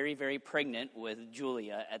was very, very pregnant with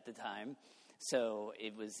Julia at the time. So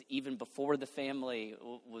it was even before the family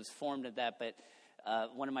was formed at that. But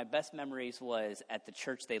one of my best memories was at the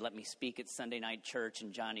church. They let me speak at Sunday night church.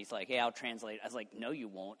 And Johnny's like, hey, I'll translate. I was like, no, you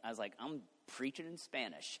won't. I was like, I'm preaching in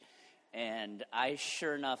Spanish. And I,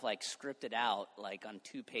 sure enough, like, scripted out, like, on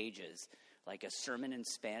 2 pages, like a sermon in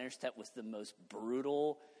Spanish that was the most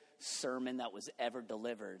brutal sermon that was ever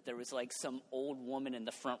delivered. There was like some old woman in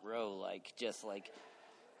the front row, like, just like,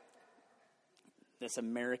 this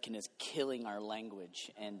American is killing our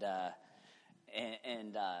language. And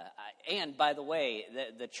by the way,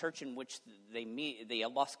 the church in which they meet, the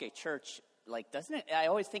El Bosque church, like, doesn't it? I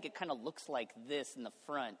always think it kind of looks like this in the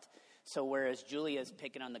front. So whereas Julia's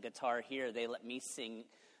picking on the guitar here, they let me sing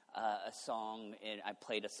a song, and I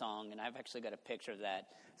played a song, and I've actually got a picture of that.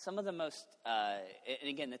 Some of the most, and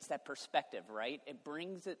again, it's that perspective, right? It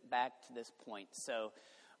brings it back to this point. So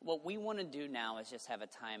what we want to do now is just have a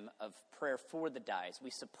time of prayer for the Dyes. We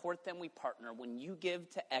support them, we partner. When you give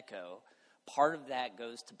to Echo, part of that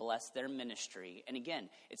goes to bless their ministry. And again,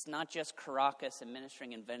 it's not just Caracas and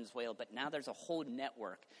ministering in Venezuela, but now there's a whole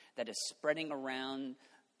network that is spreading around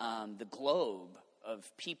the globe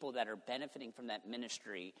of people that are benefiting from that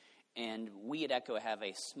ministry. And we at Echo have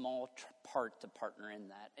a small part to partner in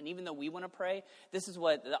that. And even though we want to pray, this is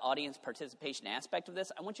what the audience participation aspect of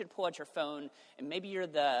this. I want you to pull out your phone, and maybe you're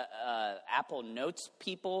the Apple Notes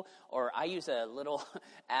people, or I use a little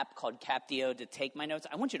app called Captio to take my notes.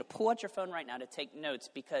 I want you to pull out your phone right now to take notes,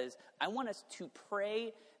 because I want us to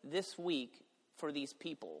pray this week for these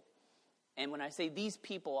people. And when I say these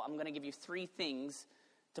people, I'm going to give you 3 things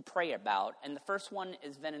to pray about, and the first one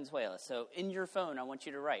is Venezuela. So in your phone, I want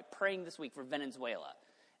you to write, praying this week for Venezuela.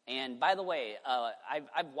 And by the way,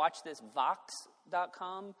 I've watched this.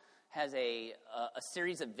 Vox.com has a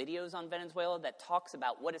series of videos on Venezuela that talks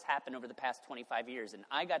about what has happened over the past 25 years. And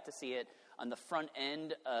I got to see it on the front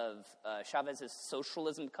end of Chavez's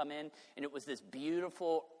socialism come in, and it was this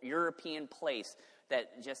beautiful European place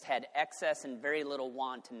that just had excess and very little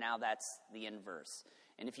want, and now that's the inverse.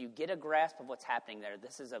 And if you get a grasp of what's happening there,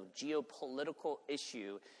 this is a geopolitical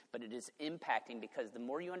issue, but it is impacting, because the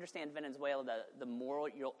more you understand Venezuela, the more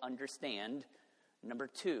you'll understand. Number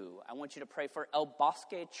 2, I want you to pray for El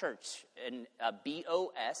Bosque Church, and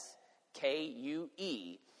Bosque,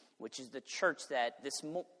 which is the church that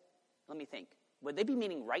let me think. Would they be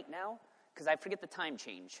meeting right now? Because I forget the time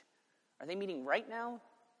change. Are they meeting right now?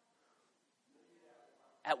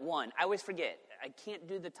 At 1. I always forget. I can't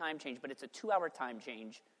do the time change, but it's a 2-hour time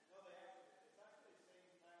change.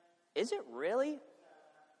 Is it really?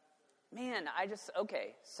 Man,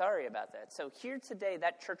 okay, sorry about that. So here today,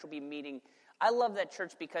 that church will be meeting. I love that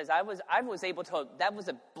church because I was able to, that was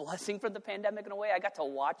a blessing for the pandemic in a way. I got to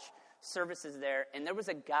watch services there, and there was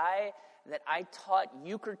a guy that I taught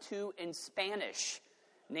euchre to in Spanish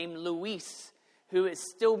named Luis, who is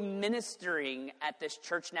still ministering at this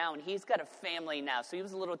church now, and he's got a family now. So he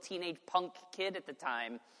was a little teenage punk kid at the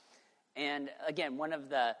time. And again, one of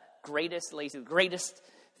the greatest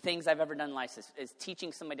things I've ever done in life is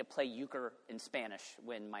teaching somebody to play euchre in Spanish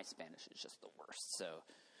when my Spanish is just the worst.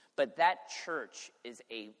 But that church is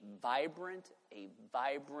a vibrant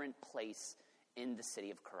place in the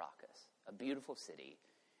city of Caracas, a beautiful city,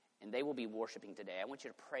 and they will be worshiping today. I want you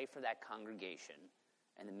to pray for that congregation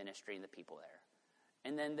and the ministry and the people there.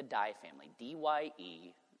 And then the Dye family,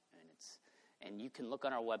 D-Y-E, and you can look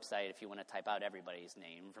on our website if you want to type out everybody's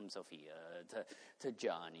name, from Sophia to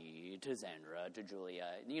Johnny to Zandra to Julia.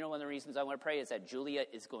 You know, one of the reasons I want to pray is that Julia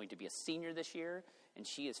is going to be a senior this year, and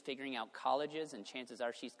she is figuring out colleges, and chances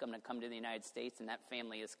are she's going to come to the United States, and that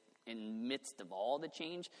family is, in the midst of all the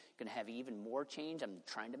change, going to have even more change. I'm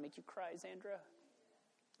trying to make you cry, Zandra,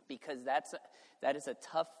 because that is a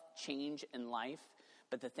tough change in life.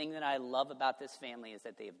 But the thing that I love about this family is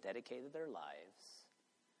that they have dedicated their lives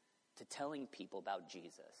to telling people about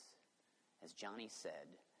Jesus. As Johnny said,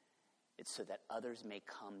 it's so that others may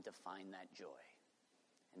come to find that joy.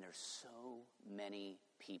 And there's so many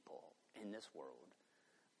people in this world,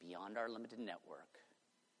 beyond our limited network,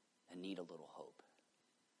 that need a little hope.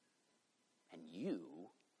 And you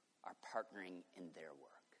are partnering in their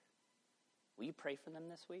work. Will you pray for them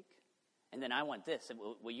this week? And then I want this.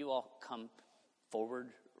 Will you all come forward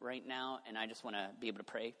right now? And I just want to be able to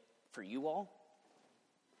pray for you all.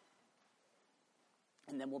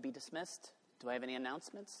 And then we'll be dismissed. Do I have any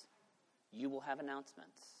announcements? You will have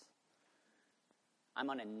announcements. I'm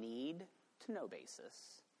on a need-to-know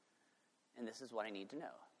basis, and this is what I need to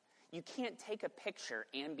know. You can't take a picture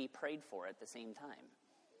and be prayed for at the same time.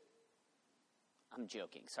 I'm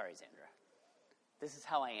joking. Sorry, Zandra. This is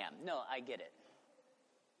how I am. No, I get it.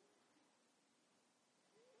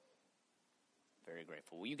 Very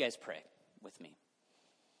grateful. Will you guys pray with me?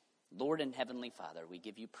 Lord and Heavenly Father, we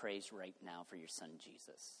give you praise right now for your Son,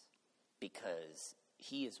 Jesus, because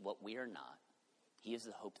he is what we are not. He is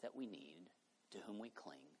the hope that we need, to whom we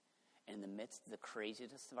cling. And in the midst of the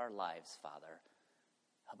craziness of our lives, Father,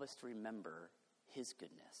 help us to remember his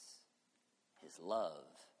goodness, his love,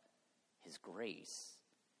 his grace,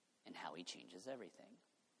 and how he changes everything.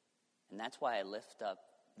 And that's why I lift up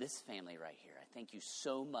this family right here. I thank you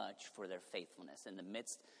so much for their faithfulness. In the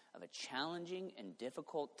midst of a challenging and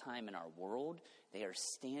difficult time in our world, they are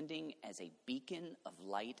standing as a beacon of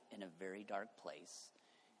light in a very dark place.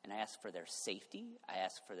 And I ask for their safety. I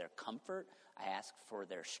ask for their comfort. I ask for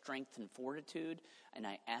their strength and fortitude. And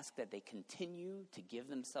I ask that they continue to give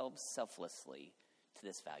themselves selflessly to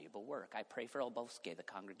this valuable work. I pray for El Bosque, the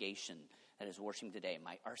congregation that is worshiping today,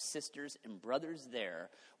 our sisters and brothers there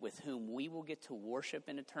with whom we will get to worship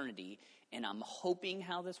in eternity. And I'm hoping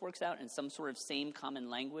how this works out in some sort of same common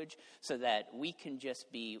language so that we can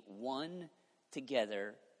just be one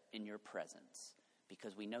together in your presence,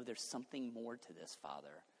 because we know there's something more to this,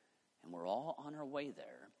 Father, and we're all on our way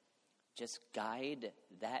there. Just guide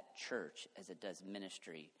that church as it does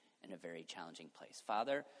ministry in a very challenging place.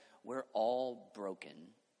 Father, we're all broken.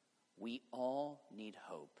 We all need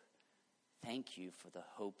hope. Thank you for the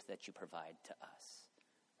hope that you provide to us.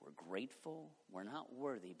 We're grateful. We're not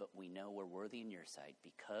worthy, but we know we're worthy in your sight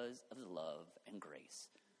because of the love and grace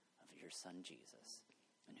of your Son, Jesus,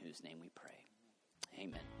 in whose name we pray.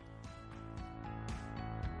 Amen.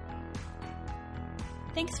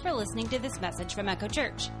 Thanks for listening to this message from Echo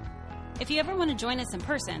Church. If you ever want to join us in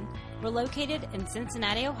person, we're located in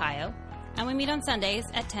Cincinnati, Ohio, and we meet on Sundays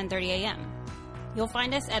at 10:30 a.m. You'll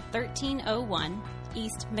find us at 1301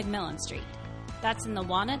 East McMillan Street. That's in the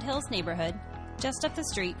Walnut Hills neighborhood, just up the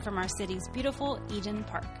street from our city's beautiful Eden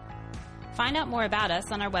Park. Find out more about us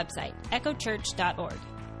on our website, echochurch.org.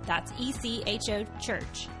 That's ECHO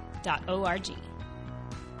church.org.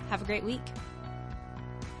 Have a great week.